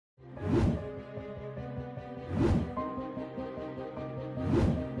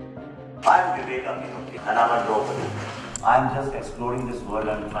I'm Vivek Ranjan and I'm a Draupadi. I'm just exploring this world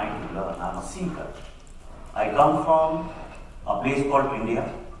and trying to learn. I'm a seeker. I come from a place called India,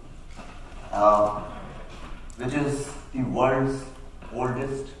 which is the world's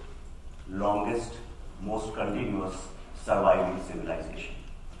oldest, longest, most continuous surviving civilization.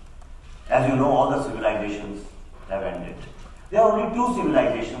 As you know, all the civilizations have ended. There are only two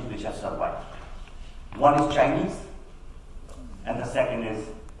civilizations which have survived. One is Chinese, and the second is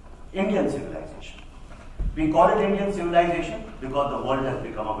Indian civilization. We call it Indian civilization because the world has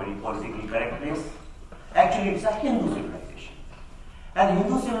become a very politically correct place. Actually, it's a Hindu civilization. And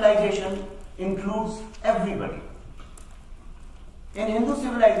Hindu civilization includes everybody. In Hindu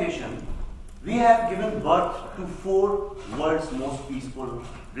civilization, we have given birth to four world's most peaceful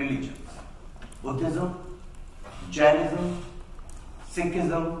religions: Buddhism, Jainism,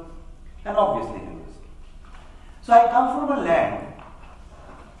 Sikhism, and obviously Hinduism. So I come from a land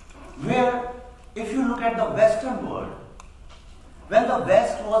where, if you look at the Western world, when the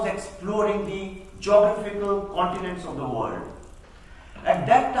West was exploring the geographical continents of the world, at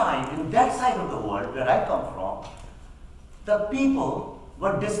that time, in that side of the world where I come from, the people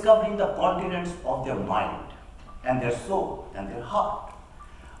were discovering the continents of their mind and their soul and their heart.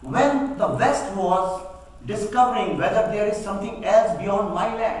 When the West was discovering whether there is something else beyond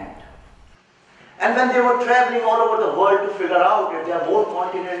my land, and when they were traveling all over the world to figure out if there are more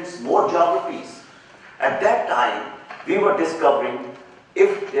continents, more geographies, at that time we were discovering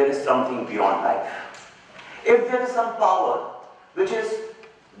if there is something beyond life, if there is some power which is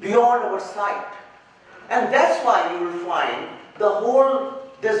beyond our sight. And that's why you will find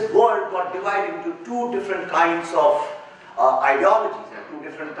this world got divided into two different kinds of ideologies and two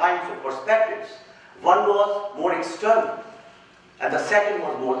different kinds of perspectives. One was more external and the second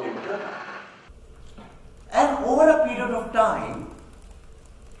was more internal. And over a period of time,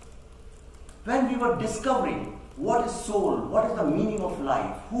 when we were discovering what is soul, what is the meaning of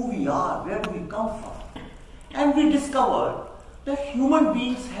life, who we are, where do we come from, and we discovered that human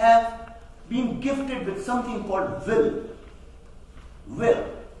beings have been gifted with something called will.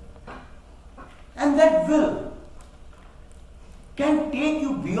 And that will can take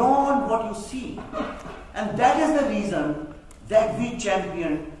you beyond what you see. And that is the reason that we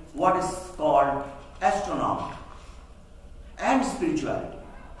champion what is called astronomy and spirituality.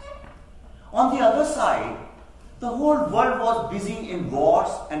 On the other side, the whole world was busy in wars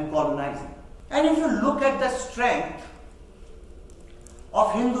and colonizing. And if you look at the strength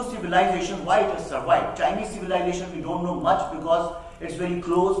of Hindu civilization, why it has survived. Chinese civilization, we don't know much because it's very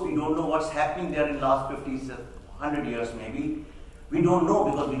close. We don't know what's happening there in the last 50, 100 years maybe. We don't know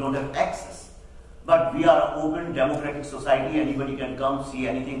because we don't have access. But we are an open democratic society. Anybody can come, see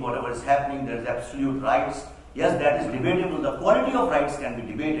anything, whatever is happening. There is absolute rights. Yes, that is debatable. The quality of rights can be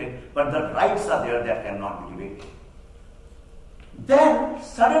debated, but the rights are there that cannot be debated. Then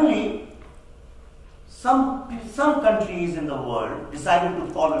suddenly, some countries in the world decided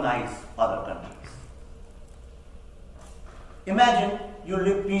to colonize other countries. Imagine you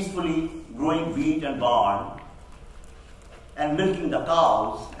live peacefully growing wheat and barn and milking the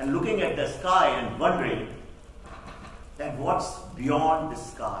cows and looking at the sky and wondering that what's beyond the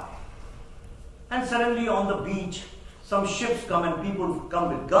sky. And suddenly on the beach, some ships come and people come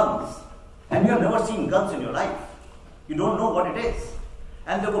with guns, and you have never seen guns in your life. You don't know what it is.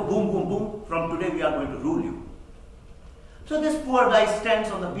 And they go boom, boom, boom, from today we are going to rule you. So this poor guy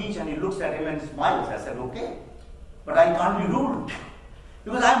stands on the beach and he looks at him and smiles. I said, okay, but I can't be ruled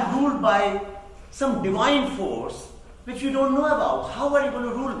because I am ruled by some divine force which we don't know about. How are you going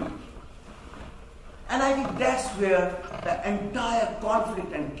to rule me? And I think that's where the entire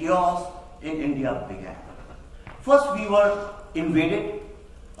conflict and chaos in India began. First we were invaded.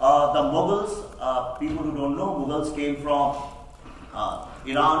 The Mughals, people who don't know, Mughals came from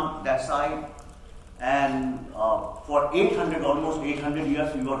Iran, that side, and for almost 800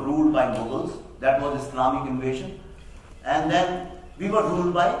 years we were ruled by Mughals. That was Islamic invasion. And then we were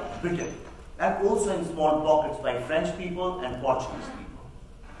ruled by Britain, and also in small pockets by French people and Portuguese people.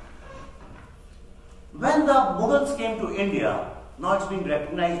 When the Mughals came to India, now it's been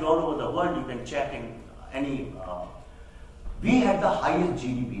recognized all over the world, you can check in any, we had the highest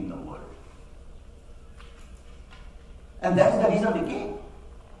GDP in the world. And that's the reason we came.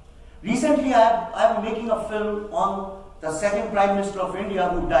 Recently, I am making a film on the second Prime Minister of India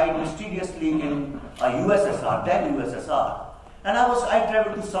who died mysteriously in USSR, then USSR. And I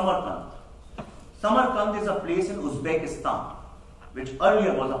traveled to Samarkand. Samarkand is a place in Uzbekistan, which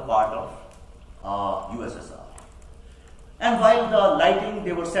earlier was a part of USSR. And while the lighting,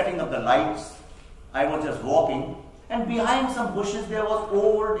 they were setting up the lights, I was just walking, And behind some bushes there was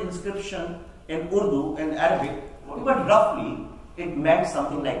old inscription in Urdu, in Arabic, but roughly it meant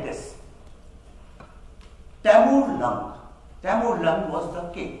something like this. Tamur Lang. Tamur Lang was the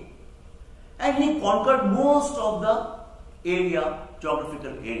king. And he conquered most of the area,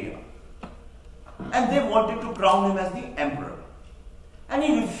 geographical area. And they wanted to crown him as the emperor. And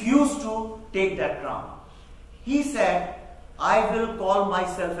he refused to take that crown. He said, I will call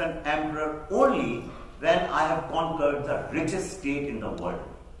myself an emperor only when I have conquered the richest state in the world.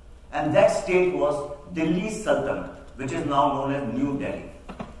 And that state was Delhi Sultanate, which is now known as New Delhi.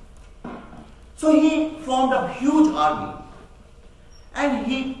 So he formed a huge army and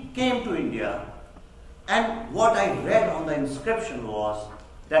he came to India, and what I read on the inscription was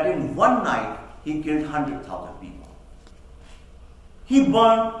that in one night he killed 100,000 people. He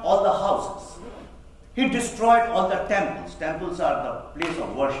burned all the houses. He destroyed all the temples. Temples are the place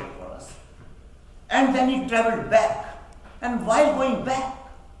of worship for us. And then he traveled back. And while going back,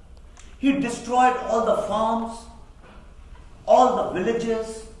 he destroyed all the farms, all the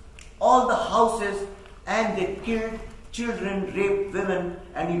villages, all the houses, and they killed children, raped women,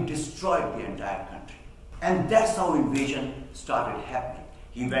 and he destroyed the entire country. And that's how invasion started happening.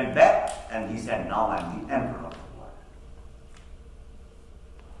 He went back and he said, now I'm the emperor of the world.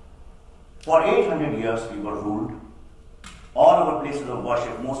 For 800 years we were ruled. All our places of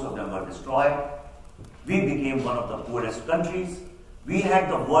worship, most of them were destroyed. We became one of the poorest countries. We had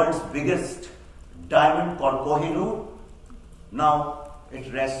the world's biggest diamond called Kohinoor. Now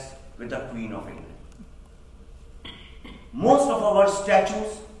it rests with the Queen of England. Most of our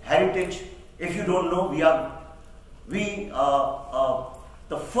statues, heritage, if you don't know,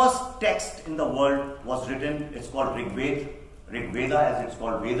 the first text in the world was written, it's called Rig Veda as it's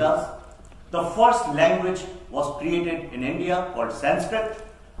called Vedas. The first language was created in India called Sanskrit,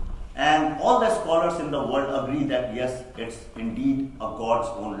 and all the scholars in the world agree that yes, it's indeed a God's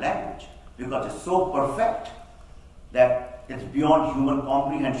own language, because it's so perfect that it's beyond human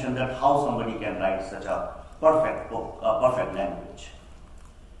comprehension that how somebody can write such a perfect book, a perfect language.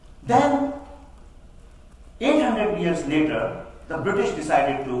 Then 800 years later, the British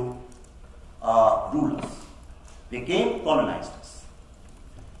decided to rule us. They came, colonized us.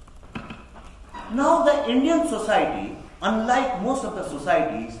 Now the Indian society, unlike most of the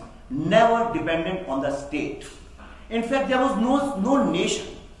societies, never depended on the state. In fact, there was no nation.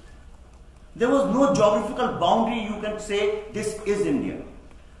 There was no geographical boundary you can say this is India.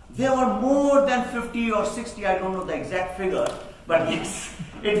 There were more than 50 or 60, I don't know the exact figure, but yes,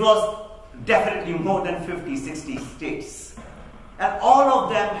 it was definitely more than 50, 60 states. And all of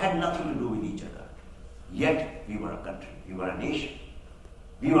them had nothing to do with each other. Yet we were a country, we were a nation.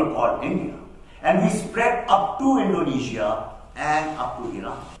 We were called India. And we spread up to Indonesia and up to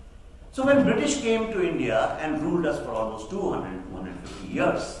Iran. So when British came to India and ruled us for almost 200, 250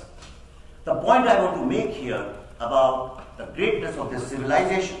 years, the point I want to make here about the greatness of this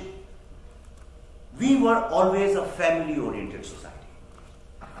civilization, we were always a family-oriented society.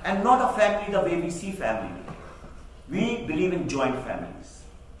 And not a family the way we see family today. We believe in joint families.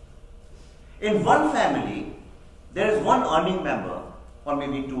 In one family, there is one earning member, or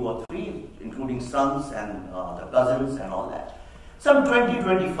maybe 2 or 3, including sons and the cousins and all that. Some 20,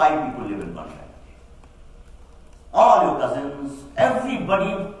 25 people live in one family. All your cousins,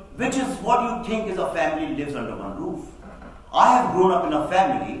 everybody, which is what you think is a family, lives under one roof. I have grown up in a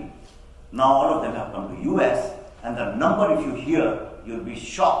family, now all of them have come to US, and the number, if you hear, you'll be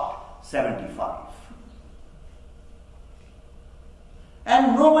shocked, 75.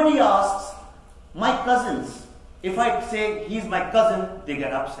 And nobody asks, my cousins, if I say he's my cousin, they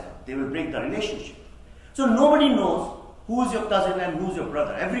get upset. They will break the relationship. So nobody knows who is your cousin and who's your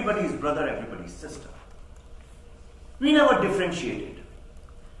brother. Everybody is brother, everybody is sister. We never differentiated.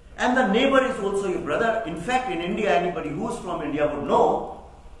 And the neighbor is also your brother. In fact, in India, anybody who's from India would know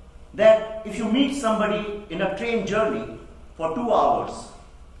that if you meet somebody in a train journey for 2 hours,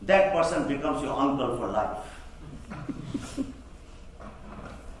 that person becomes your uncle for life.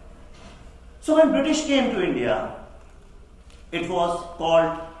 So when British came to India, it was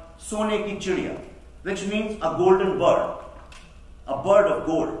called Sone ki Chidiya, which means a golden bird, a bird of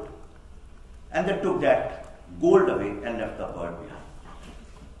gold. And they took that gold away and left the bird behind.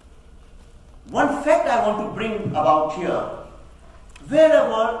 One fact I want to bring about here,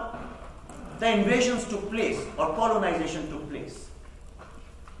 wherever the invasions took place or colonization took place,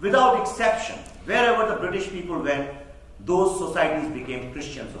 without exception, wherever the British people went, those societies became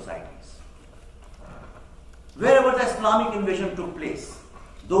Christian societies. Wherever the Islamic invasion took place,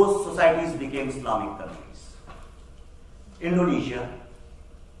 those societies became Islamic countries. Indonesia,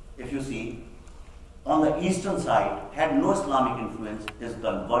 if you see, on the eastern side had no Islamic influence is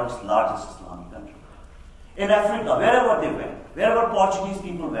the world's largest Islamic country. In Africa, wherever they went, wherever Portuguese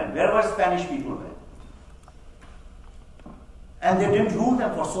people went, wherever Spanish people went, and they didn't rule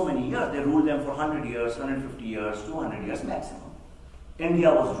them for so many years. They ruled them for 100 years, 150 years, 200 years maximum.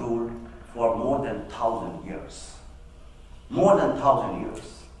 India was ruled for more than 1,000 years. More than 1,000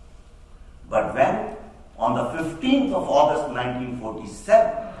 years. But when, on the 15th of August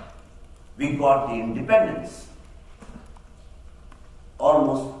 1947, we got the independence,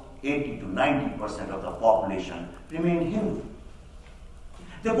 almost 80 to 90% of the population remained Hindu.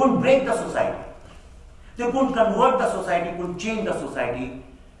 They couldn't break the society. They couldn't convert the society, couldn't change the society,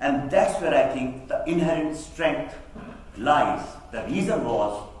 and that's where I think the inherent strength lies. The reason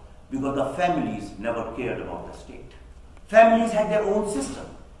was because the families never cared about the state. Families had their own system.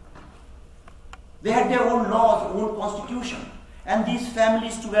 They had their own laws, own constitution. And these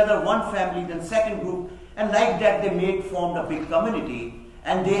families together, one family, then second group, and like that they formed a big community,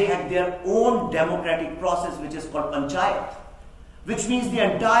 and they had their own democratic process which is called panchayat, which means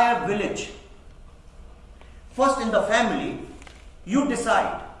the entire village. First in the family, you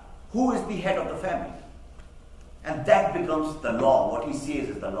decide who is the head of the family. And that becomes the law. What he says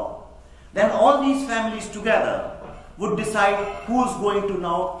is the law. Then all these families together would decide who is going to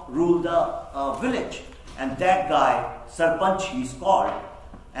now rule the village. And that guy, Sarpanch he is called,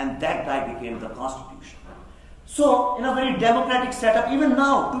 and that guy became the constitution. So, in a very democratic setup, even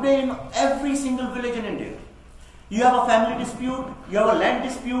now, today in every single village in India, you have a family dispute, you have a land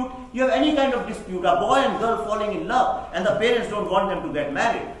dispute, you have any kind of dispute, a boy and girl falling in love, and the parents don't want them to get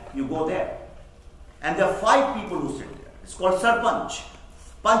married, you go there. And there are 5 people who sit there. It's called Sarpanch.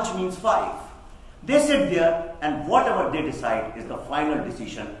 Panch means 5. They sit there, and whatever they decide is the final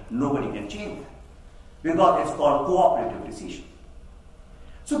decision. Nobody can change that, because it's called cooperative decision.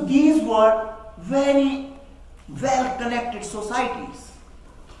 So these were very well-connected societies.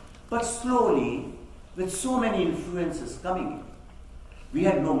 But slowly, with so many influences coming in, we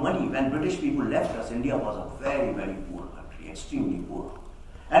had no money. When British people left us, India was a very, very poor country, extremely poor.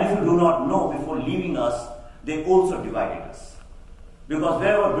 And if you do not know, before leaving us, they also divided us. Because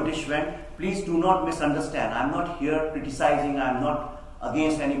wherever British went, please do not misunderstand. I'm not here criticizing, I'm not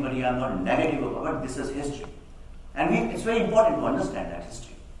against anybody, I'm not negative about it, this is history. And it's very important to understand that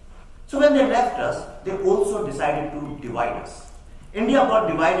history. So when they left us, they also decided to divide us. India got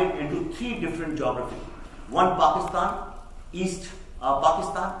divided into 3 different geographies. One Pakistan, East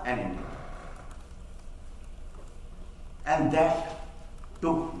Pakistan and India. And that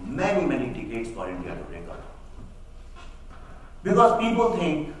took many, many decades for India to recover. Because people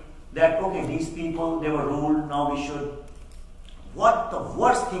think that, okay, these people, they were ruled, now we should. What the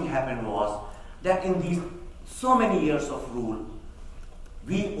worst thing happened was that in these so many years of rule,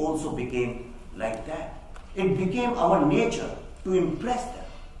 we also became like that. It became our nature to impress them.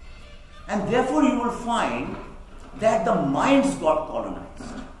 And therefore you will find that the minds got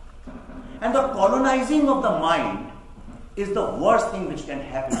colonized. And the colonizing of the mind is the worst thing which can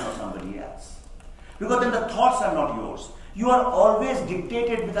happen for somebody else. Because then the thoughts are not yours. You are always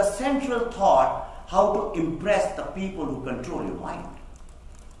dictated with a central thought how to impress the people who control your mind.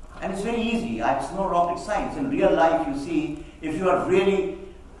 And it's very easy. It's no rocket science. In real life, you see, if you are really,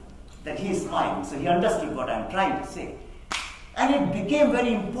 that he is fine, so he understood what I'm trying to say. And it became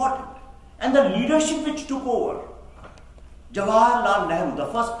very important. And the leadership which took over, Jawaharlal Nehru, the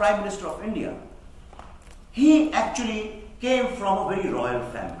first Prime Minister of India, he actually came from a very royal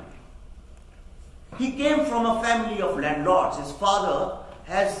family. He came from a family of landlords. His father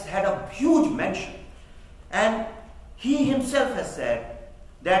has had a huge mansion. And he himself has said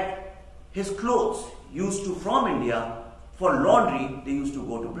that his clothes used to, from India, for laundry, they used to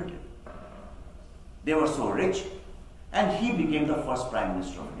go to Britain. They were so rich. And he became the first Prime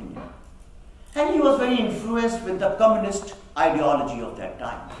Minister of India. And he was very influenced with the communist ideology of that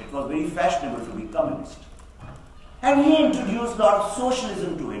time. It was very fashionable to be communist. And he introduced a lot of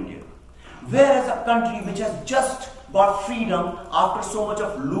socialism to India. Whereas a country which has just got freedom after so much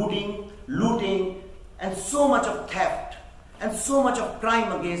of looting, and so much of theft, and so much of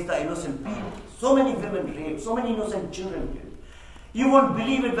crime against the innocent people, so many women raped, so many innocent children killed. You won't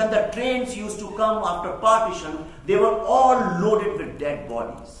believe it, when the trains used to come after partition, they were all loaded with dead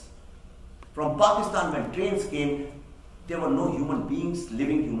bodies. From Pakistan, when trains came, there were no human beings,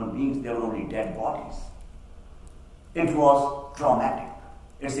 living human beings, there were only dead bodies. It was traumatic.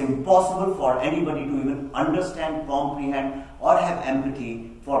 It's impossible for anybody to even understand, comprehend, or have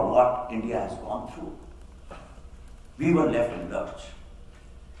empathy for what India has gone through. We were left in lurch.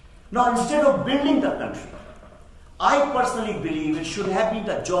 Now, instead of building the country, I personally believe it should have been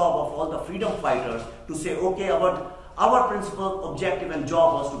the job of all the freedom fighters to say, okay, our principal objective and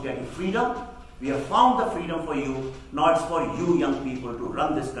job was to get you freedom. We have found the freedom for you. Now it's for you young people to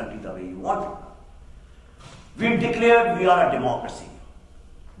run this country the way you want it. We declared we are a democracy,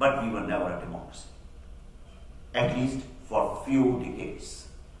 but we were never a democracy, at least for a few decades.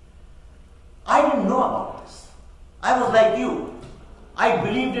 I didn't know about this. I was like you. I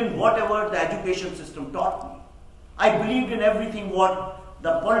believed in whatever the education system taught me. I believed in everything what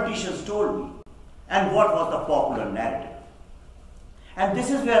the politicians told me and what was the popular narrative. And this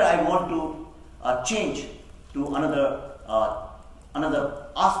is where I want to change to another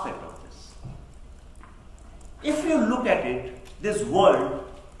aspect of this. If you look at it, this world,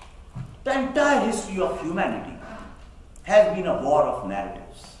 the entire history of humanity has been a war of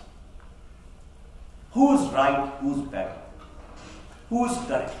narratives. Who's right, who's better, who's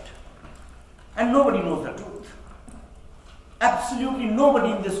correct? And nobody knows the truth. Absolutely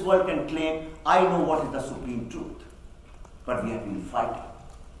nobody in this world can claim, I know what is the supreme truth. But we have been fighting.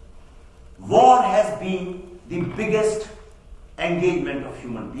 War has been the biggest engagement of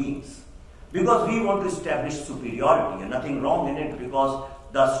human beings because we want to establish superiority, and nothing wrong in it, because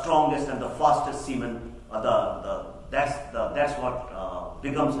the strongest and the fastest seaman, that's what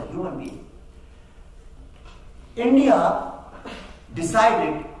becomes a human being. India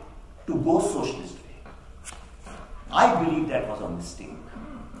decided to go socialist way. I believe that was a mistake.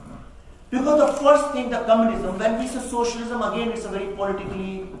 Because the first thing, the communism, when we say socialism, again it's a very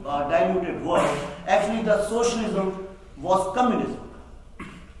politically diluted word. Actually the socialism was communism.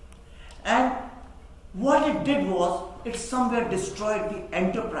 And what it did was, it somewhere destroyed the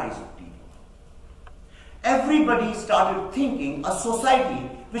enterprise of people. Everybody started thinking a society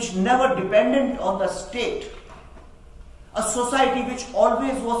which never depended on the state, a society which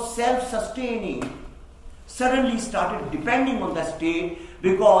always was self-sustaining, suddenly started depending on the state,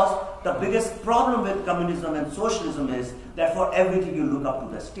 because the biggest problem with communism and socialism is that for everything you look up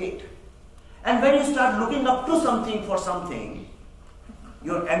to the state. And when you start looking up to something for something,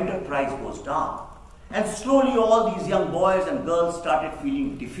 your enterprise goes down. And slowly all these young boys and girls started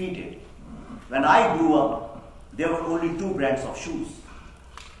feeling defeated. When I grew up, there were only 2 brands of shoes.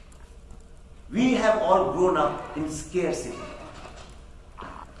 We have all grown up in scarcity.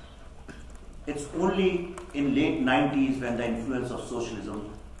 It's only in late 90s, when the influence of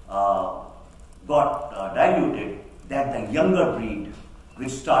socialism got diluted, that the younger breed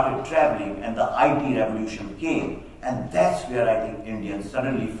which started traveling and the IT revolution came, and that's where I think Indians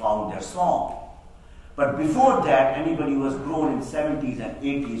suddenly found their song. But before that, anybody who was grown in 70s and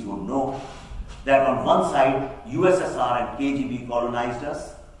 80s would know that on one side USSR and KGB colonized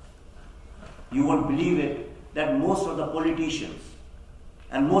us. You won't believe it that most of the politicians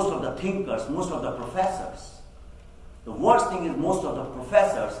and most of the thinkers, most of the professors, the worst thing is most of the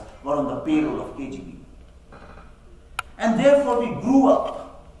professors were on the payroll of KGB. And therefore we grew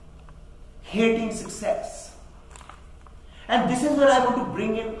up hating success. And this is where I want to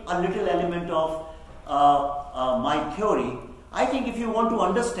bring in a little element of my theory. I think if you want to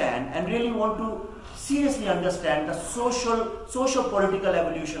understand and really want to seriously understand the social political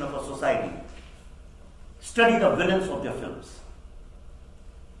evolution of a society, study the villains of their films.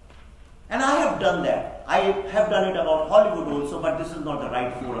 And I have done that. I have done it about Hollywood also, but this is not the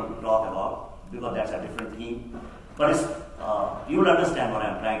right forum to talk about, because that's a different theme. But you will understand what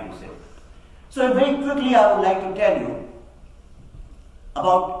I am trying to say. So very quickly I would like to tell you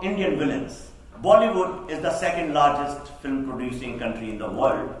about Indian villains. Bollywood is the second largest film producing country in the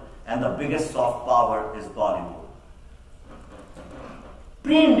world, and the biggest soft power is Bollywood.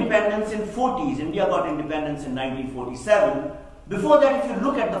 Pre-independence in 40s, India got independence in 1947. Before that, if you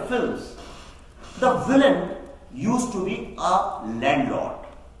look at the films, the villain used to be a landlord,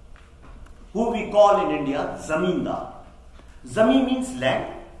 who we call in India Zamindar. Zami means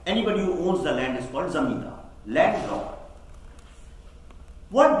land. Anybody who owns the land is called Zamindar, landlord.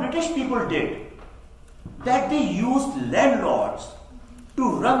 What British people did, that they used landlords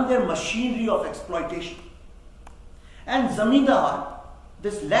to run their machinery of exploitation. And Zamindar,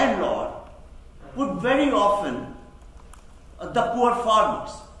 this landlord, would very often, the poor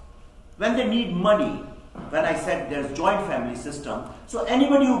farmers, when they need money, when I said there's joint family system, so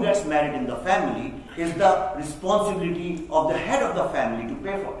anybody who gets married in the family is the responsibility of the head of the family to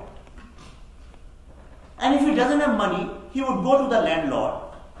pay for it. And if he doesn't have money, he would go to the landlord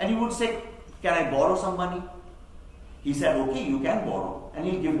and he would say, can I borrow some money? He said, okay, you can borrow, and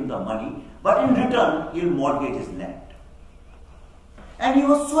he'll give him the money, but in return, he'll mortgage his land. And he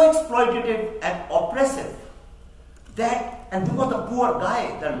was so exploitative and oppressive that And there was a poor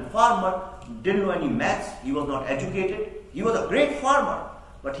guy, the farmer, didn't know any maths, he was not educated. He was a great farmer,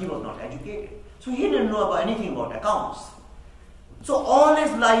 but he was not educated. So he didn't know about anything about accounts. So all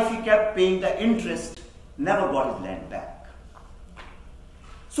his life he kept paying the interest, never got his land back.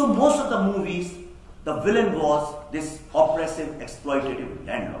 So most of the movies, the villain was this oppressive, exploitative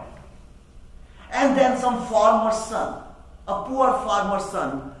landlord. And then some farmer's son, a poor farmer's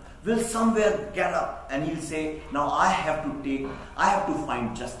son, will somewhere get up and he'll say, now I have to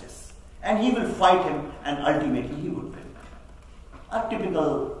find justice. And he will fight him and ultimately he would win. A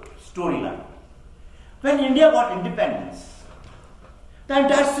typical storyline. When India got independence, the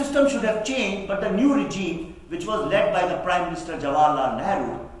entire system should have changed, but the new regime, which was led by the Prime Minister Jawaharlal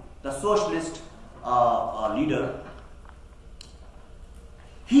Nehru, the socialist leader,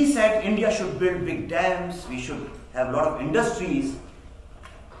 he said India should build big dams, we should have a lot of industries,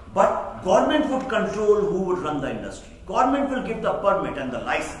 but government would control who would run the industry. Government will give the permit and the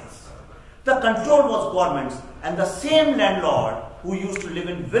license. The control was government's, and the same landlord who used to live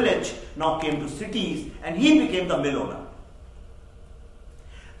in village now came to cities and he became the mill owner.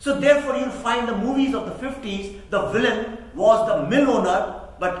 So therefore you'll find the movies of the 50s, the villain was the mill owner,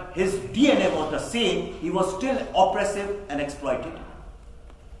 but his DNA was the same. He was still oppressive and exploitative.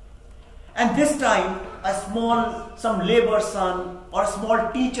 And this time, some labor son or a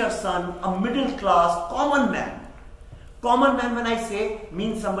small teacher son, a middle class, common man. Common man, when I say,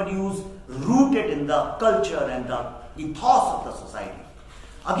 means somebody who's rooted in the culture and the ethos of the society.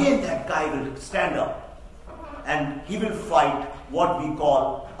 Again, that guy will stand up and he will fight what we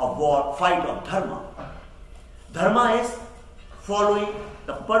call a fight of dharma. Dharma is following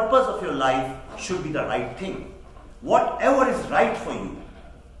the purpose of your life should be the right thing. Whatever is right for you,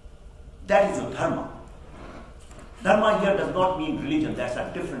 that is your dharma. Dharma here does not mean religion, that's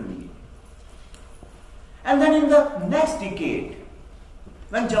a different meaning. And then in the next decade,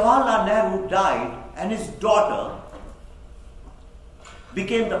 when Jawaharlal Nehru died and his daughter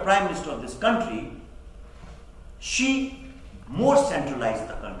became the Prime Minister of this country, she more centralized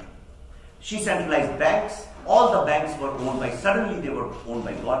the country. She centralized banks. All the banks were owned by, suddenly they were owned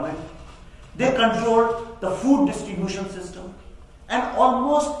by government. They controlled the food distribution system. And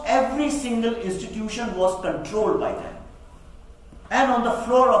almost every single institution was controlled by them. And on the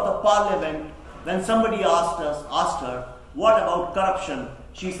floor of the parliament, when somebody asked her, what about corruption?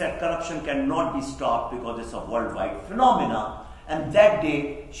 She said corruption cannot be stopped because it's a worldwide phenomena. And that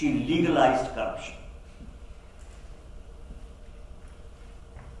day, she legalized corruption.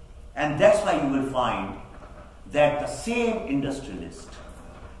 And that's why you will find that the same industrialist,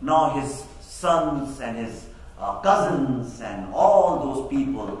 now his sons and his cousins and all those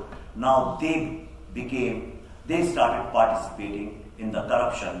people, now they started participating in the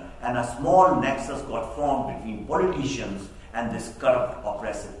corruption, and a small nexus got formed between politicians and this corrupt,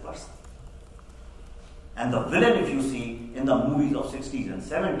 oppressive person. And the villain, if you see, in the movies of 60s and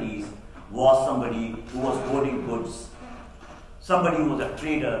 70s, was somebody who was hoarding goods, somebody who was a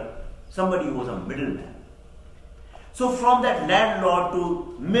trader, somebody who was a middleman. So from that landlord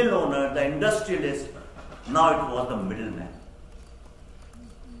to mill owner, the industrialist, now it was the middleman.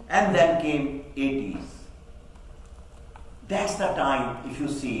 And then came 80s. That's the time, if you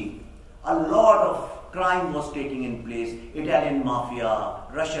see, a lot of crime was taking in place. Italian mafia,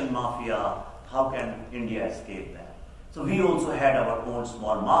 Russian mafia. How can India escape that? So we also had our own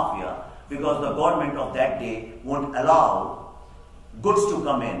small mafia because the government of that day won't allow goods to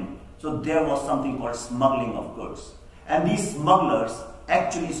come in. So there was something called smuggling of goods. And these smugglers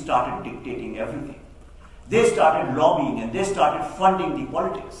actually started dictating everything. They started lobbying and they started funding the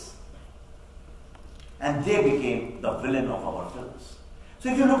politics. And they became the villain of our films. So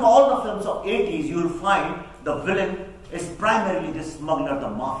if you look at all the films of 80s, you will find the villain is primarily this smuggler, the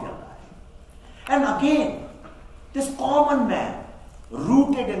mafia guy. And again, this common man,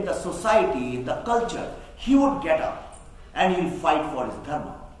 rooted in the society, in the culture, he would get up and he'll fight for his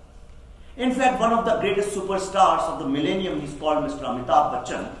dharma. In fact, one of the greatest superstars of the millennium is called Mr. Amitabh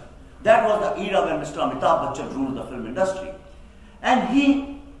Bachchan. That was the era when Mr. Amitabh Bachchan ruled the film industry. And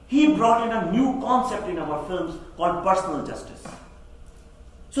he brought in a new concept in our films called personal justice.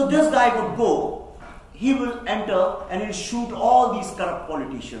 So this guy would go, he will enter and he'll shoot all these corrupt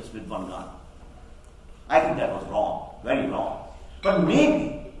politicians with one gun. I think that was wrong, very wrong. But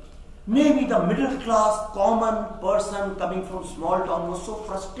maybe the middle class, common person coming from small town was so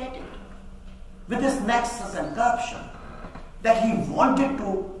frustrated with this nexus and corruption that he wanted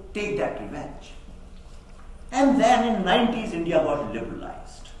to take that revenge. And then in 90s, India got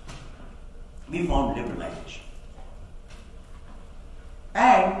liberalized. We found liberalization.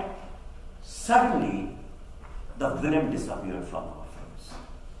 And suddenly, the villain disappeared from our films.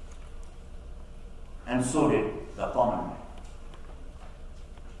 And so did the common man.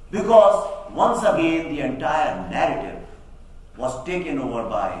 Because once again the entire narrative was taken over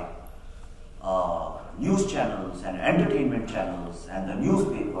by news channels and entertainment channels and the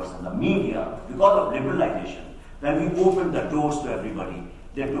newspapers and the media. Because of liberalization, when we opened the doors to everybody,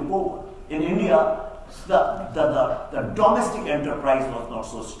 they took over. In India, the domestic enterprise was not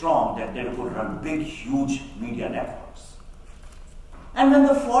so strong that they could run big, huge media networks. And when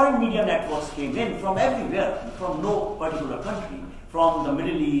the foreign media networks came in from everywhere, from no particular country, from the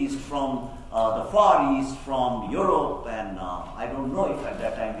Middle East, from the Far East, from Europe, and I don't know if at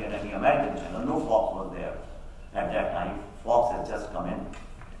that time we had any American channel. No Fox was there at that time. Fox had just come in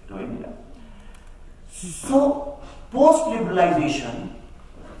to India. So, post-liberalization,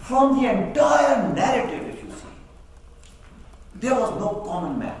 from the entire narrative, if you see, there was no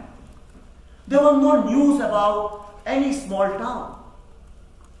common man. There was no news about any small town.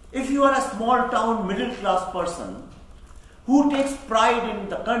 If you are a small town middle class person who takes pride in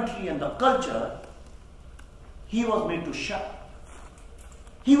the country and the culture, he was made to shut up.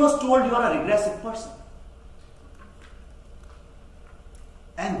 He was told you are a regressive person.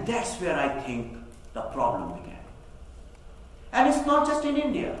 And that's where I think the problem began. And it's not just in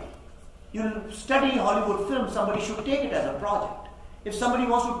India. You study Hollywood films, somebody should take it as a project. If somebody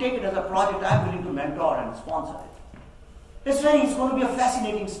wants to take it as a project, I'm willing to mentor and sponsor it. It's going to be a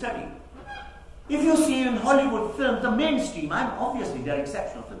fascinating study. If you see in Hollywood films, the mainstream, obviously they're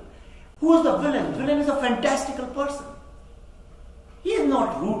exceptional films. Who is the villain? The villain is a fantastical person. He is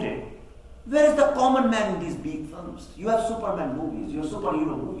not rooted. Where is the common man in these big films? You have Superman movies, you have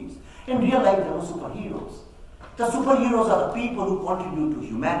superhero movies. In real life, there are no superheroes. The superheroes are the people who contribute to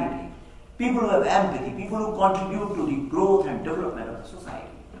humanity, people who have empathy, people who contribute to the growth and development of the society.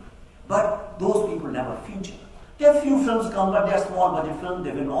 But those people never feature. There are few films come, but they are small budget films,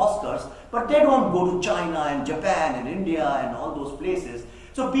 they win Oscars, but they don't go to China and Japan and India and all those places.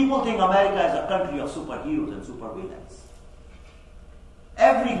 So people think America is a country of superheroes and supervillains.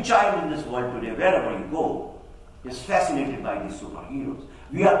 Every child in this world today, wherever you go, is fascinated by these superheroes.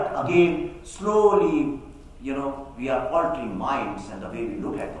 We are again slowly, we are altering minds and the way we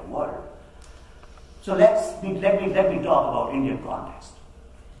look at the world. So let me talk about Indian context.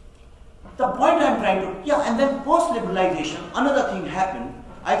 The point I'm trying to, and then post-liberalization, another thing happened,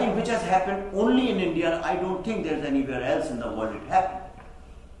 I think which has happened only in India, I don't think there's anywhere else in the world it happened.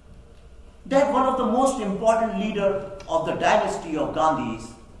 That one of the most important leaders of the dynasty of Gandhis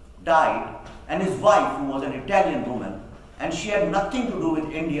died, and his wife, who was an Italian woman, and she had nothing to do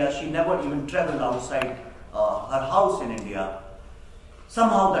with India, she never even traveled outside her house in India.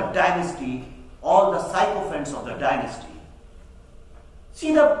 Somehow the dynasty, all the sycophants of the dynasty.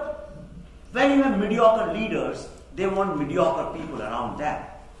 See, when you have mediocre leaders, they want mediocre people around them.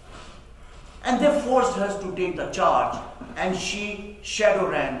 And they forced her to take the charge, and she shadow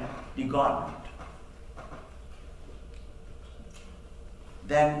ran the government.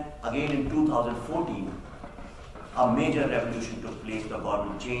 Then, again in 2014, a major revolution took place, the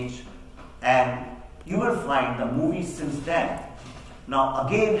government changed, and you will find the movies since then now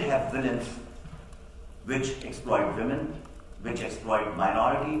again have villains which exploit women, which exploit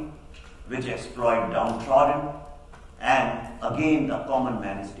minority, which exploit downtrodden, and again the common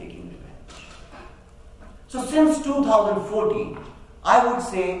man is taking revenge. So since 2014, I would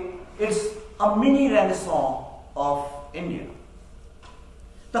say it's a mini renaissance of India.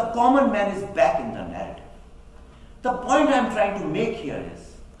 The common man is back in the narrative. The point I'm trying to make here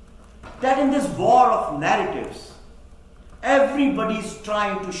is that in this war of narratives, everybody is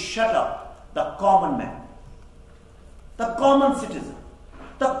trying to shut up the common man, the common citizen,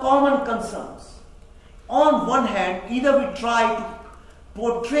 the common concerns. On one hand, either we try to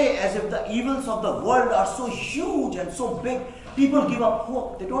portray as if the evils of the world are so huge and so big, people give up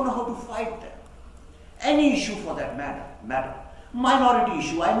hope. They don't know how to fight them. Any issue for that matter. Minority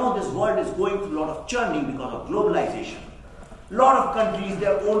issue. I know this world is going through a lot of churning because of globalization. A lot of countries,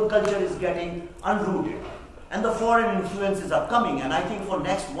 their own culture is getting unrooted. And the foreign influences are coming. And I think for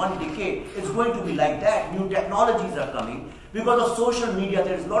next 1 decade, it's going to be like that. New technologies are coming. Because of social media,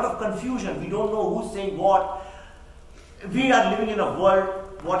 there is a lot of confusion. We don't know who's saying what. We are living in a world,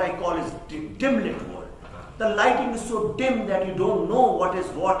 what I call is dim-lit world. The lighting is so dim that you don't know what is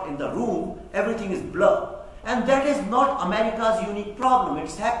what in the room. Everything is blurred. And that is not America's unique problem.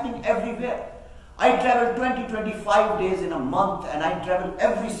 It's happening everywhere. I travel 20-25 days in a month, and I travel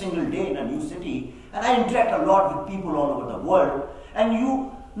every single day in a new city, and I interact a lot with people all over the world.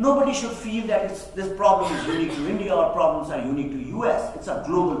 And nobody should feel that this problem is unique to India or problems are unique to US. It's a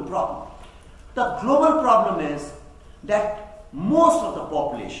global problem. The global problem is that most of the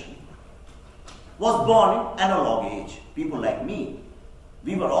population was born in analog age. People like me,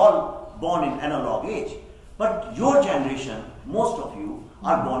 we were all born in analog age. But your generation, most of you,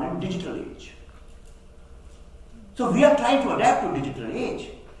 are born in digital age. So we are trying to adapt to digital age.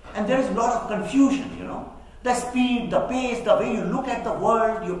 And there is a lot of confusion, you know. The speed, the pace, the way you look at the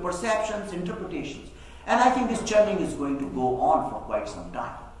world, your perceptions, interpretations. And I think this churning is going to go on for quite some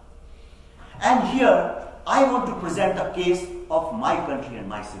time. And here, I want to present the case of my country and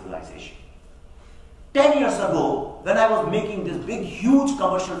my civilization. 10 years ago, when I was making these big, huge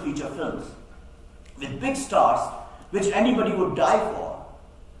commercial feature films with big stars, which anybody would die for,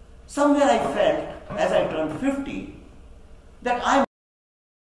 somewhere I felt, as I turned 50, that I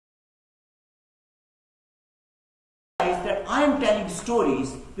am telling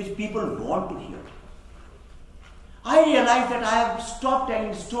stories which people want to hear. I realized that I have stopped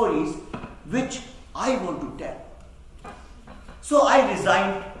telling stories which I want to tell. So I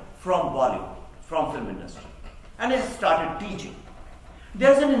resigned from Bollywood, from film industry, and I started teaching.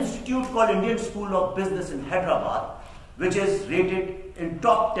 There's an institute called Indian School of Business in Hyderabad, which is rated in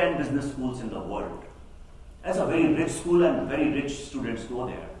top 10 business schools in the world. It's a very rich school and very rich students go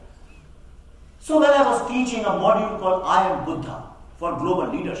there. So when I was teaching a module called I Am Buddha for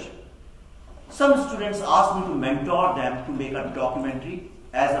global leadership, some students asked me to mentor them to make a documentary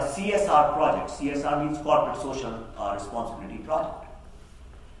as a CSR project. CSR means corporate social responsibility project.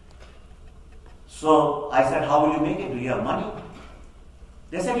 So I said, how will you make it? Do you have money?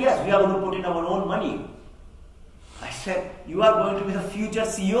 They said, yes, we are going to put in our own money. I said, you are going to be the future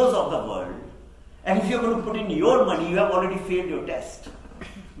CEOs of the world. And if you are going to put in your money, you have already failed your test.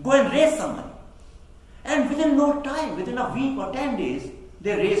 Go and raise some money. And within no time, within a week or 10 days,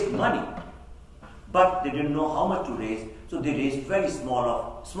 they raised money. But they didn't know how much to raise, so they raised very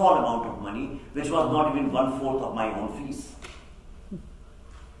small amount of money, which was not even 1/4 of my own fees.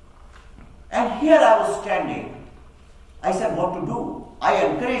 And here I was standing. I said, what to do? I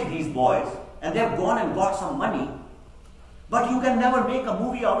encouraged these boys, and they've gone and got some money, but you can never make a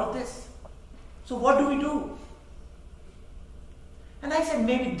movie out of this. So what do we do? And I said,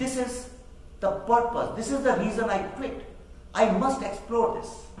 maybe this is the purpose. This is the reason I quit. I must explore this.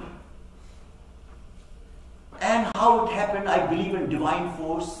 And how it happened, I believe in divine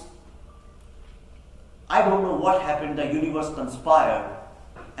force. I don't know what happened, the universe conspired,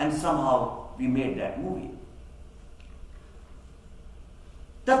 and somehow we made that movie.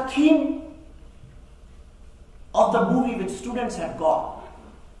 The theme of the movie which students had got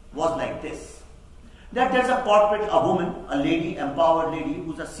was like this. That there's a woman, a lady, empowered lady,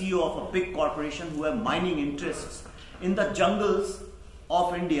 who's a CEO of a big corporation who have mining interests in the jungles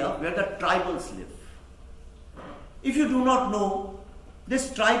of India where the tribals live. If you do not know,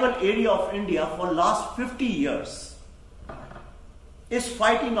 this tribal area of India for last 50 years is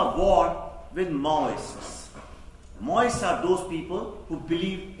fighting a war with Maoists. Maoists are those people who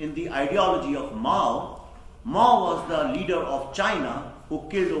believe in the ideology of Mao. Mao was the leader of China who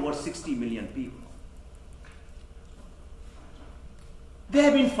killed over 60 million people. They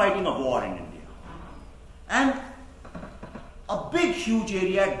have been fighting a war in India. And a big, huge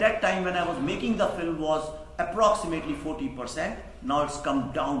area at that time when I was making the film was approximately 40%. Now it's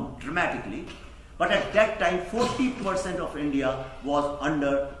come down dramatically. But at that time, 40% of India was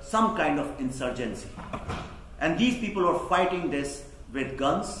under some kind of insurgency. And these people were fighting this with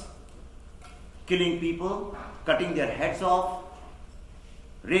guns, killing people, cutting their heads off,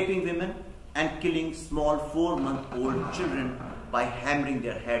 raping women, and killing small 4-month-old children by hammering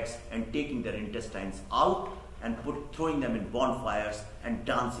their heads and taking their intestines out and throwing them in bonfires and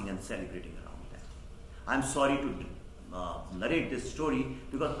dancing and celebrating around them. I'm sorry to narrate this story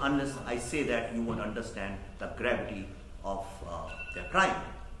because unless I say that, you won't understand the gravity of their crime.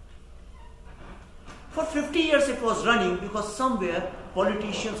 For 50 years it was running because somewhere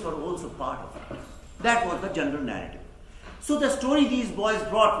politicians were also part of it. That was the general narrative. So the story these boys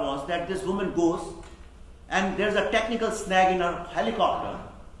brought was that this woman goes and there's a technical snag in her helicopter.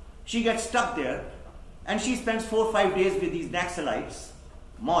 She gets stuck there and she spends 4 or 5 days with these Naxalites,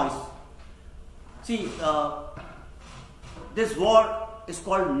 Maoists. See, this war is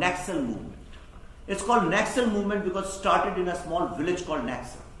called Naxal movement. It's called Naxal movement because it started in a small village called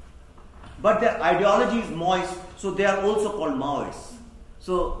Naxal. But their ideology is Maoist, so they are also called Maoists.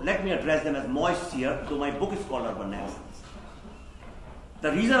 So let me address them as Maoists here, though my book is called Urban Naxals.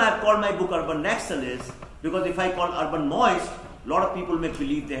 The reason I've called my book Urban Naxal is because if I call Urban Maoist, a lot of people may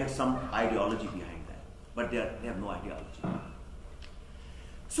believe they have some ideology behind that. But they have no ideology.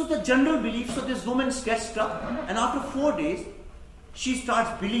 So the general belief, so this woman gets stuck and after 4 days, she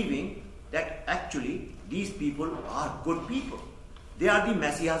starts believing that actually these people are good people. They are the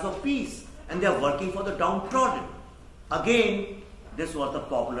messiahs of peace and they are working for the downtrodden. Again, this was the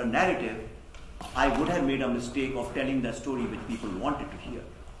popular narrative. I would have made a mistake of telling the story which people wanted to hear.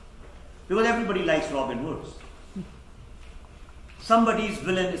 Because everybody likes Robin Hoods. Somebody's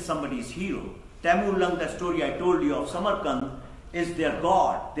villain is somebody's hero. Taimur Lung, the story I told you of Samarkand, is their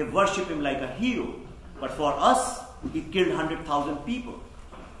god. They worship him like a hero. But for us, he killed 100,000 people.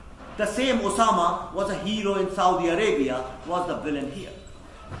 The same Osama was a hero in Saudi Arabia, was the villain here.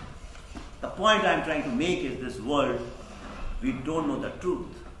 The point I'm trying to make is this world, we don't know the truth.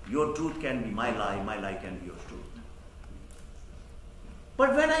 Your truth can be my lie can be your truth.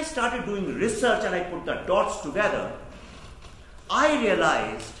 But when I started doing research and I put the dots together, I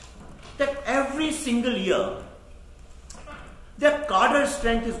realized that every single year, their cadre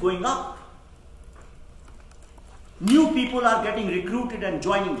strength is going up. New people are getting recruited and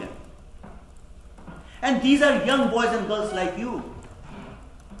joining them. And these are young boys and girls like you.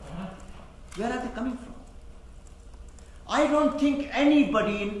 Where are they coming from? I don't think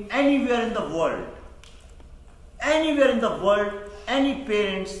anybody anywhere in the world, any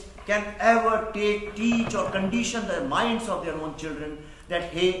parents can ever teach or condition the minds of their own children that,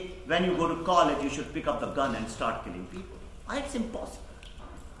 hey, when you go to college, you should pick up the gun and start killing people. It's impossible.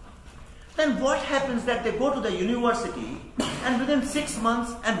 Then what happens that they go to the university and within 6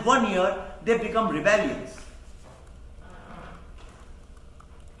 months and 1 year, they become rebellions.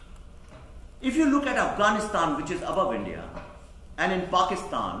 If you look at Afghanistan, which is above India, and in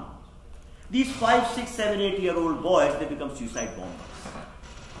Pakistan, these 5, 6, 7, 8-year-old boys, they become suicide bombers.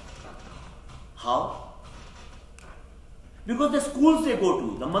 How? Because the schools they go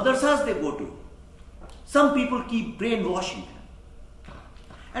to, the madrasas they go to, some people keep brainwashing them.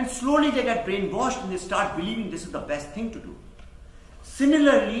 And slowly they get brainwashed and they start believing this is the best thing to do.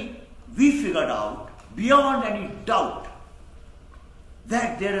 Similarly, we figured out, beyond any doubt,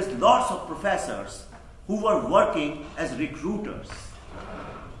 that there is lots of professors who were working as recruiters.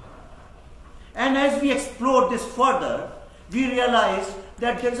 And as we explored this further, we realized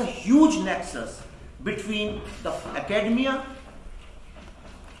that there is a huge nexus between the academia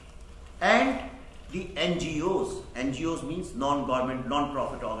and the NGOs. NGOs means non-government,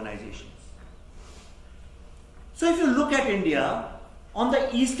 non-profit organizations. So if you look at India, on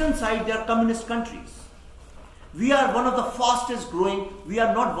the eastern side, there are communist countries. We are one of the fastest growing, we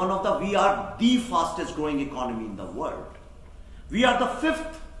are the fastest growing economy in the world. We are the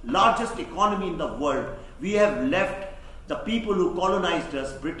 5th largest economy in the world. We have left the people who colonized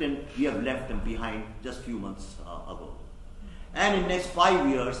us, Britain, we have left them behind just a few months ago. And in the next 5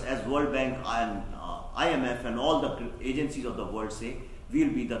 years, as World Bank and IMF and all the agencies of the world say, we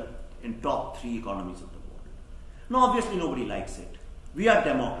will be in top 3 economies of the world. Now, obviously, nobody likes it. We are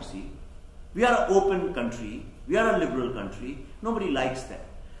democracy. We are an open country. We are a liberal country. Nobody likes that.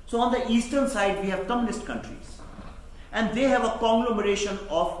 So on the eastern side, we have communist countries. And they have a conglomeration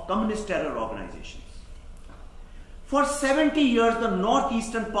of communist terror organizations. For 70 years, the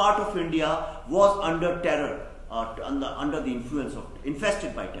northeastern part of India was under terror, under the influence of,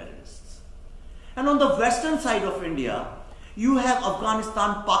 infested by terrorists. And on the western side of India, you have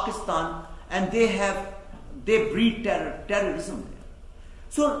Afghanistan, Pakistan, and they breed terrorism there.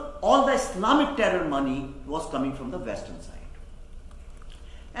 So all the Islamic terror money was coming from the western side.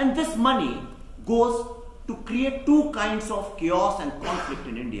 And this money goes to create 2 kinds of chaos and conflict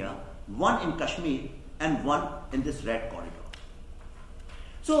in India, one in Kashmir and one in this red corridor.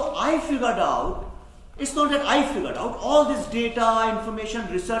 So I figured out, it's not that I figured out, all this data,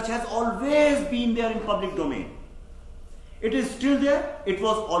 information, research has always been there in public domain. It is still there, it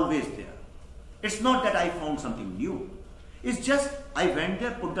was always there. It's not that I found something new. It's just, I went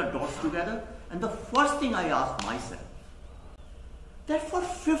there, put the dots together, and the first thing I asked myself, that for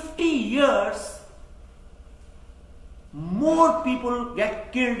 50 years, more people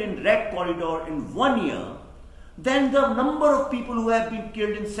get killed in Red Corridor in 1 year than the number of people who have been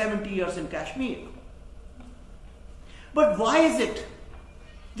killed in 70 years in Kashmir. But why is it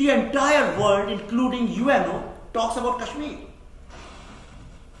the entire world, including UNO, talks about Kashmir?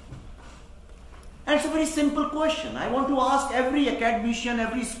 And it's a very simple question. I want to ask every academician,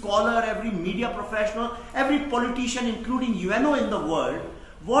 every scholar, every media professional, every politician, including UNO in the world,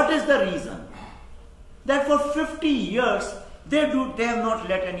 what is the reason that for 50 years they don't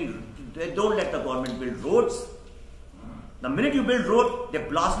let the government build roads. The minute you build road, they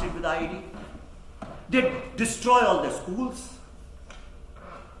blast it with IED. They destroy all the schools.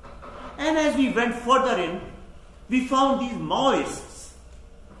 And as we went further in, we found these Maoists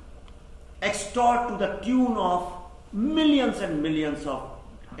extort to the tune of millions and millions of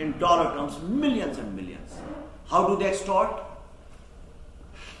in dollar terms, millions and millions. How do they extort?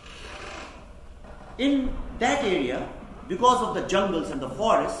 In that area, because of the jungles and the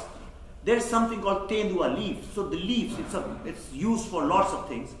forests, there is something called tendua leaves. So the leaves, it's used for lots of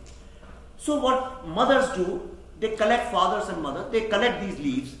things. So what mothers do, they collect, fathers and mothers, they collect these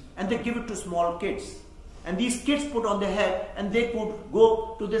leaves and they give it to small kids. And these kids put on their head and they could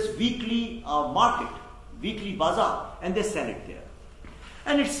go to this weekly market, weekly bazaar, and they sell it there.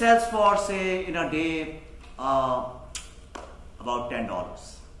 And it sells for, say, in a day, about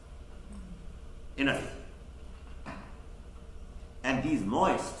 $10 in a day. And these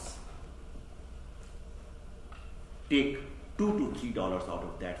moists take $2 to $3 out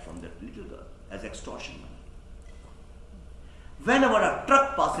of that from that little girl as extortion money. Whenever a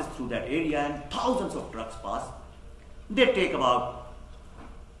truck passes through that area, and thousands of trucks pass, they take about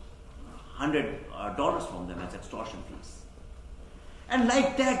 $100 from them as extortion fees. And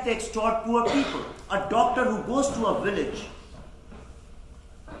like that, they extort poor people. A doctor who goes to a village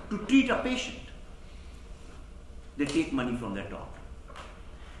to treat a patient, they take money from that doctor.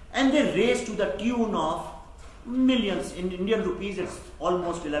 And they raise to the tune of millions. In Indian rupees, it's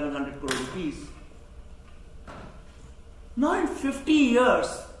almost 1100 crore rupees. Now in 50 years,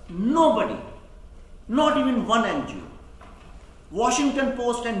 nobody, not even one NGO, Washington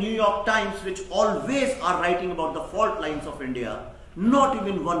Post and New York Times, which always are writing about the fault lines of India, not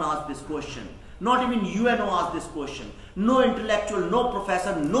even one asked this question. Not even UNO asked this question. No intellectual, no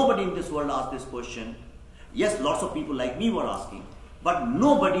professor, nobody in this world asked this question. Yes, lots of people like me were asking, but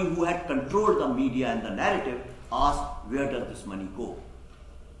nobody who had controlled the media and the narrative asked, where does this money go?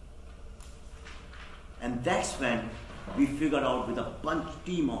 And that's when we figured out with a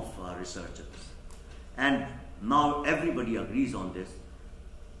team of researchers. And now everybody agrees on this.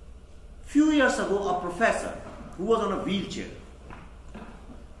 Few years ago, a professor who was on a wheelchair,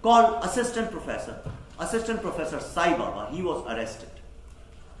 called Assistant Professor Sai Baba, he was arrested.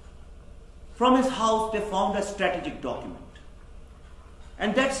 From his house, they found a strategic document.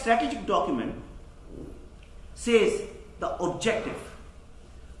 And that strategic document says the objective.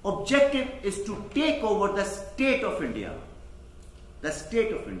 Objective is to take over the state of India. The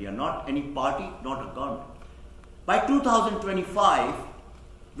state of India, not any party, not a government. By 2025,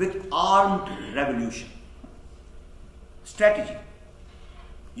 with armed revolution. Strategy.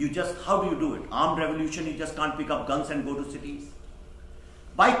 How do you do it? Armed revolution, you just can't pick up guns and go to cities.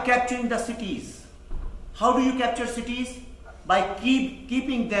 By capturing the cities. How do you capture cities? By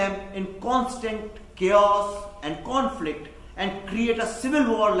keeping them in constant chaos and conflict and create a civil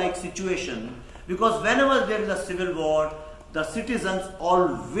war-like situation, because whenever there is a civil war, the citizens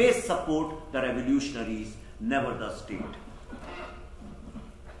always support the revolutionaries, never the state.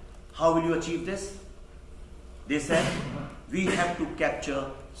 How will you achieve this? They said, we have to capture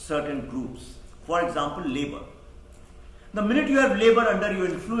certain groups. For example, labor. The minute you have labor under your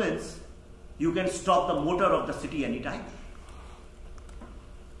influence, you can stop the motor of the city anytime.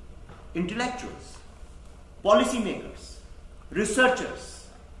 Intellectuals, policymakers, researchers,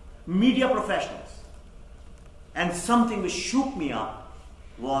 media professionals. And something which shook me up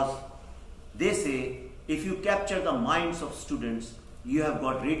was, they say, if you capture the minds of students, you have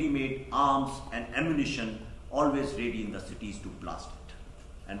got ready-made arms and ammunition always ready in the cities to blast it.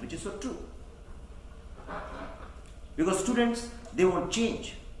 And which is so true. Because students, they want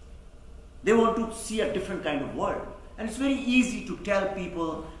change. They want to see a different kind of world. And it's very easy to tell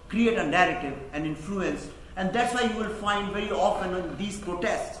people, create a narrative and influence. And that's why you will find very often in these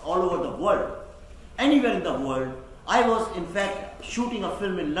protests all over the world, anywhere in the world. I was in fact shooting a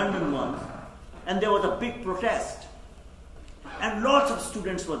film in London once, and there was a big protest. And lots of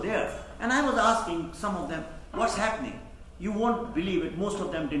students were there. And I was asking some of them, what's happening? You won't believe it, most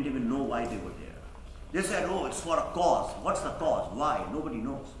of them didn't even know why they were there. They said, oh, it's for a cause. What's the cause? Why? Nobody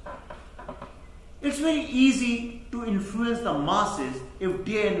knows. It's very easy to influence the masses if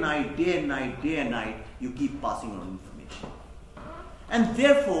day and night, day and night, day and night, you keep passing on information. And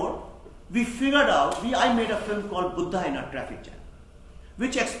therefore, we figured out, I made a film called Buddha in a Traffic Jam,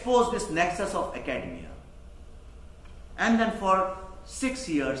 which exposed this nexus of academia. And then for 6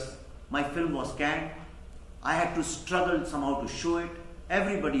 years, my film was canned. I had to struggle somehow to show it.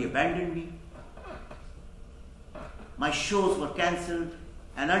 Everybody abandoned me. My shows were cancelled.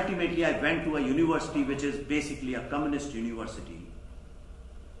 And ultimately, I went to a university which is basically a communist university.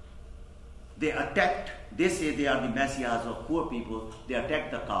 They attacked, they say they are the messiahs of poor people. They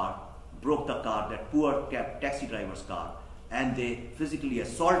attacked the car, broke the car, that poor taxi driver's car, and they physically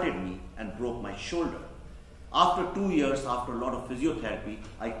assaulted me and broke my shoulder. After 2 years, after a lot of physiotherapy,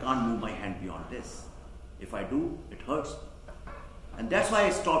 I can't move my hand beyond this. If I do, it hurts. And that's why I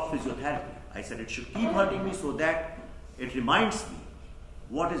stopped physiotherapy. I said it should keep hurting me so that it reminds me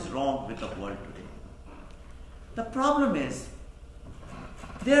what is wrong with the world today. The problem is,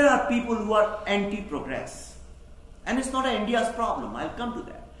 there are people who are anti-progress. And it's not India's problem, I'll come to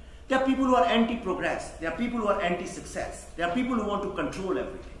that. There are people who are anti-progress. There are people who are anti-success. There are people who want to control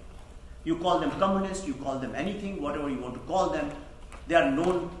everything. You call them communists, you call them anything, whatever you want to call them. They are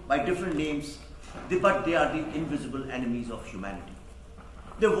known by different names, but they are the invisible enemies of humanity.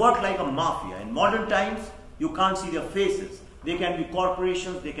 They work like a mafia. In modern times, you can't see their faces. They can be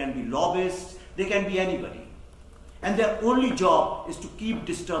corporations, they can be lobbyists, they can be anybody. And their only job is to keep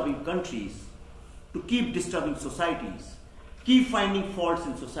disturbing countries, to keep disturbing societies, keep finding faults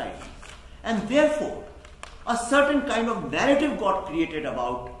in society. And therefore, a certain kind of narrative got created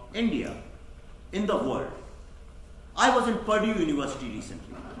about India in the world. I was in Purdue University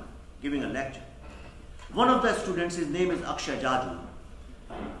recently, giving a lecture. One of the students, his name is Akshay Jaju,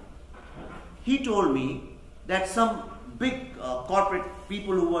 he told me that some big corporate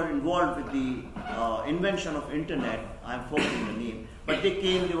people who were involved with the invention of internet, I'm forgetting the name, but they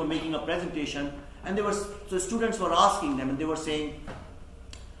came, they were making a presentation, and the students were asking them, and they were saying,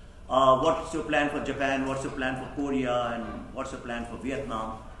 what's your plan for Japan, what's your plan for Korea, and what's your plan for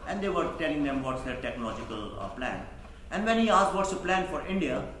Vietnam? And they were telling them what's their technological plan. And when he asked what's your plan for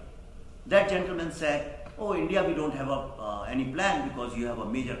India, that gentleman said, oh, India, we don't have any plan because you have a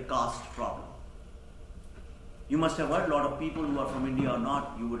major caste problem. You must have heard a lot of people who are from India or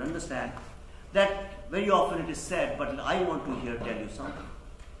not, you would understand that very often it is said, but I want to here tell you something.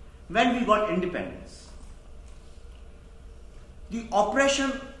 When we got independence, the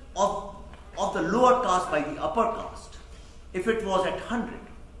oppression of the lower caste by the upper caste, if it was at 100,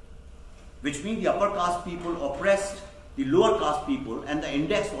 which means the upper caste people oppressed the lower caste people and the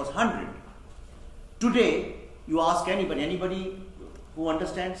index was 100. Today, you ask anybody who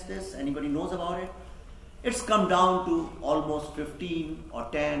understands this, anybody knows about it, it's come down to almost 15 or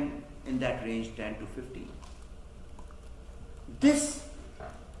 10, in that range, 10 to 15. This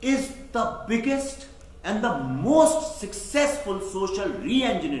is the biggest and the most successful social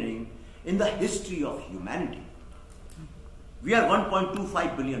re-engineering in the history of humanity. We are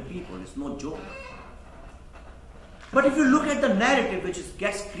 1.25 billion people, it's no joke. But if you look at the narrative which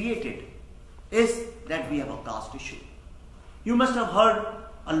gets created, is that we have a caste issue. You must have heard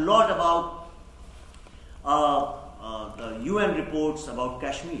a lot about the UN reports about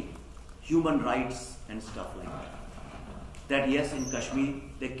Kashmir, human rights and stuff like that. That yes, in Kashmir,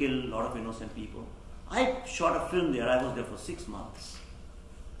 they kill a lot of innocent people. I shot a film there, I was there for 6 months.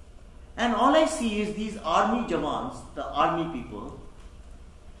 And all I see is these army jawans, the army people,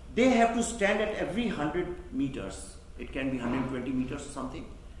 they have to stand at every 100 meters. It can be 120 meters or something.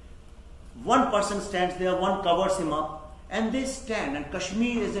 One person stands there, one covers him up, and they stand. And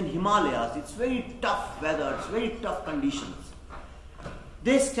Kashmir is in Himalayas. It's very tough weather, it's very tough conditions.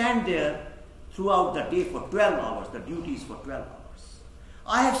 They stand there throughout the day for 12 hours. The duty is for 12 hours.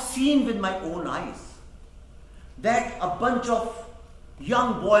 I have seen with my own eyes that a bunch of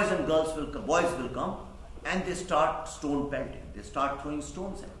young boys and girls will come and they start stone pelting. They start throwing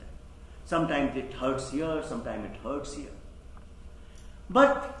stones at them. Sometimes it hurts here, sometimes it hurts here.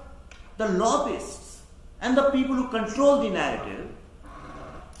 But the lobbyists and the people who control the narrative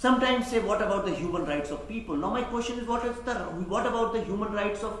sometimes say, what about the human rights of people? Now my question is, what about the human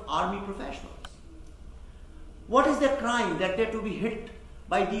rights of army professionals? What is their crime that they're to be hit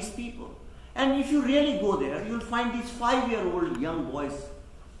by these people? And if you really go there, you'll find these 5-year-old young boys.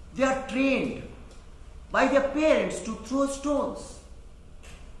 They are trained by their parents to throw stones.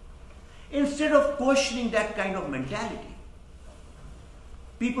 Instead of questioning that kind of mentality,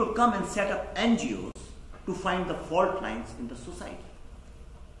 people come and set up NGOs to find the fault lines in the society.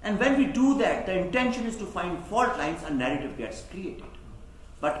 And when we do that, the intention is to find fault lines, a narrative gets created.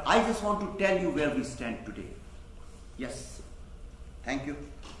 But I just want to tell you where we stand today. Yes. Thank you.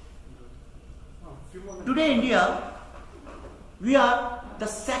 Today, India, we are the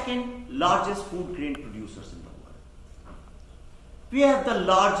second largest food grain producers in the world. We have the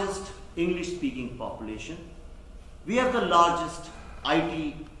largest English-speaking population. We have the largest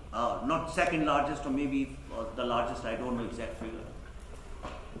IT, not second largest or maybe the largest, I don't know exact figure.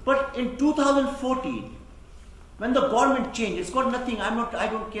 But in 2014, when the government changed, it's got nothing, I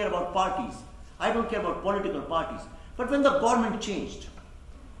don't care about parties. I don't care about political parties. But when the government changed,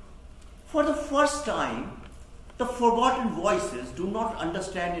 for the first time, the forgotten voices do not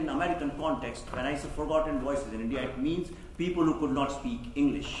understand in American context. When I say forgotten voices in India, it means people who could not speak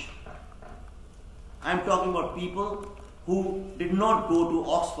English. I'm talking about people who did not go to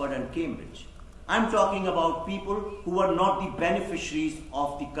Oxford and Cambridge. I'm talking about people who are not the beneficiaries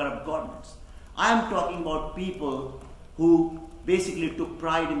of the corrupt governments. I'm talking about people who basically took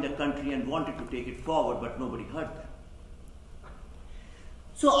pride in the country and wanted to take it forward, but nobody heard them.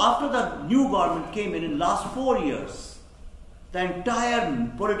 So after the new government came in last 4 years, the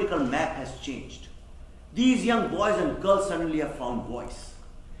entire political map has changed. These young boys and girls suddenly have found voice.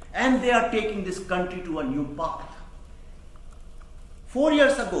 And they are taking this country to a new path. 4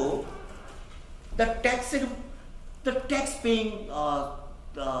 years ago, the tax-paying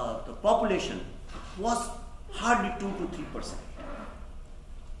the population was hardly 2 to 3%.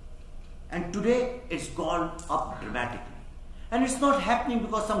 And today it's gone up dramatically. And it's not happening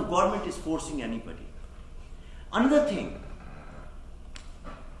because some government is forcing anybody. Another thing,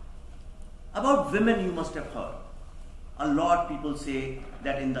 about women you must have heard. A lot of people say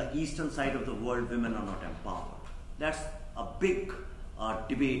that in the eastern side of the world, women are not empowered. That's a big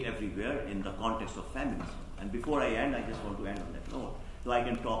debate everywhere in the context of feminism. And before I end, I just want to end on that note, so I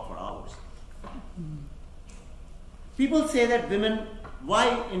can talk for hours. People say that women,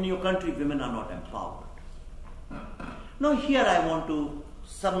 why in your country women are not empowered? Now here I want to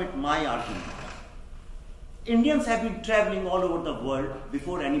submit my argument. Indians have been traveling all over the world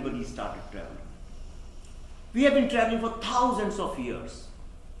before anybody started traveling. We have been traveling for thousands of years.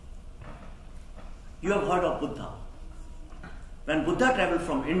 You have heard of Buddha. When Buddha traveled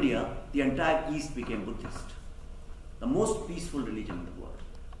from India, the entire East became Buddhist, the most peaceful religion in the world.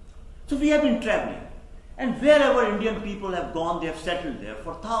 So we have been traveling. And wherever Indian people have gone, they have settled there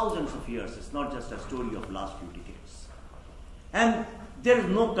for thousands of years. It's not just a story of last few decades. And there is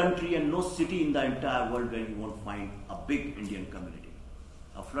no country and no city in the entire world where you won't find a big Indian community.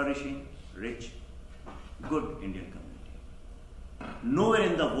 A flourishing, rich, good Indian community. Nowhere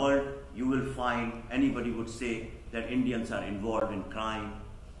in the world you will find anybody would say that Indians are involved in crime,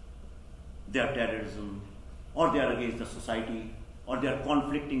 they are terrorism, or they are against the society, or they are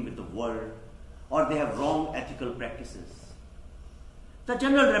conflicting with the world, or they have wrong ethical practices. The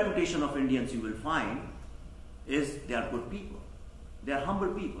general reputation of Indians you will find is they are good people. They are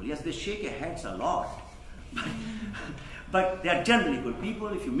humble people. Yes, they shake their heads a lot, but they are generally good people.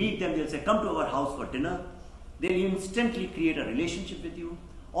 If you meet them, they'll say, come to our house for dinner. They'll instantly create a relationship with you,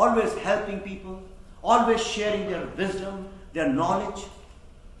 always helping people, always sharing their wisdom, their knowledge,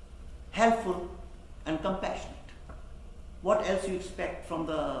 helpful and compassionate. What else you expect from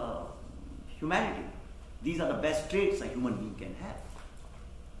the humanity? These are the best traits a human being can have.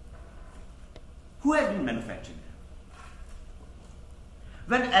 Who has been manufacturing them?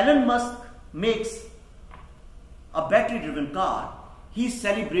 When Elon Musk makes a battery-driven car, he's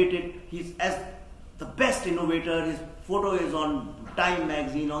celebrated, he's as the best innovator, his photo is on Time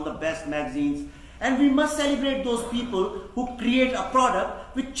magazine, on the best magazines, and we must celebrate those people who create a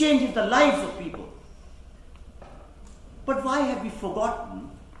product which changes the lives of people. But why have we forgotten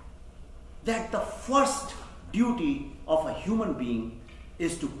that the first duty of a human being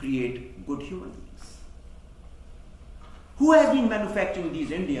is to create good human beings? Who has been manufacturing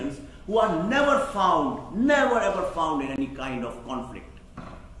these Indians who are never ever found in any kind of conflict?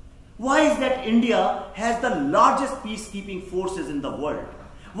 Why is that India has the largest peacekeeping forces in the world?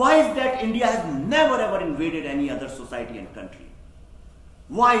 Why is that India has never ever invaded any other society and country?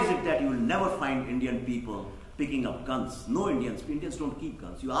 Why is it that you will never find Indian people picking up guns? No Indians don't keep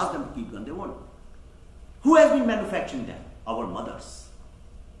guns. You ask them to keep guns, they won't. Who has been manufacturing them? Our mothers.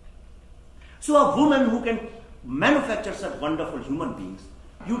 So a woman who can manufacture such wonderful human beings,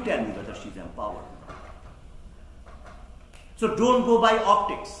 you tell me whether she's empowered. So don't go by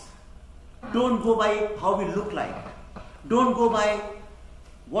optics. Don't go by how we look like. Don't go by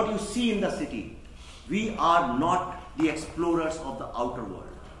what you see in the city. We are not the explorers of the outer world.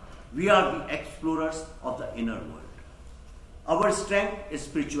 We are the explorers of the inner world. Our strength is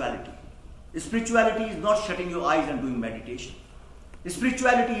spirituality. Spirituality is not shutting your eyes and doing meditation.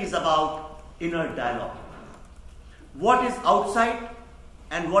 Spirituality is about inner dialogue. What is outside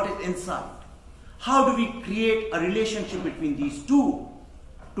and what is inside? How do we create a relationship between these two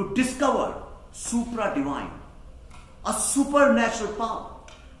to discover supra-divine, a supernatural power,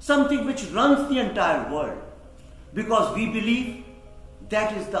 something which runs the entire world, because we believe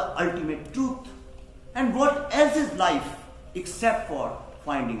that is the ultimate truth. And what else is life except for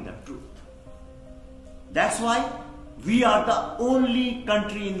finding the truth? That's why we are the only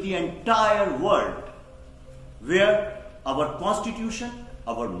country in the entire world where our constitution,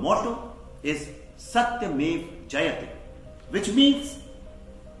 our motto is Satyamev Jayate, which means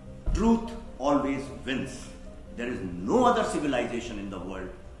truth always wins. There is no other civilization in the world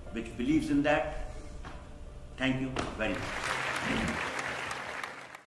which believes in that. Thank you very much.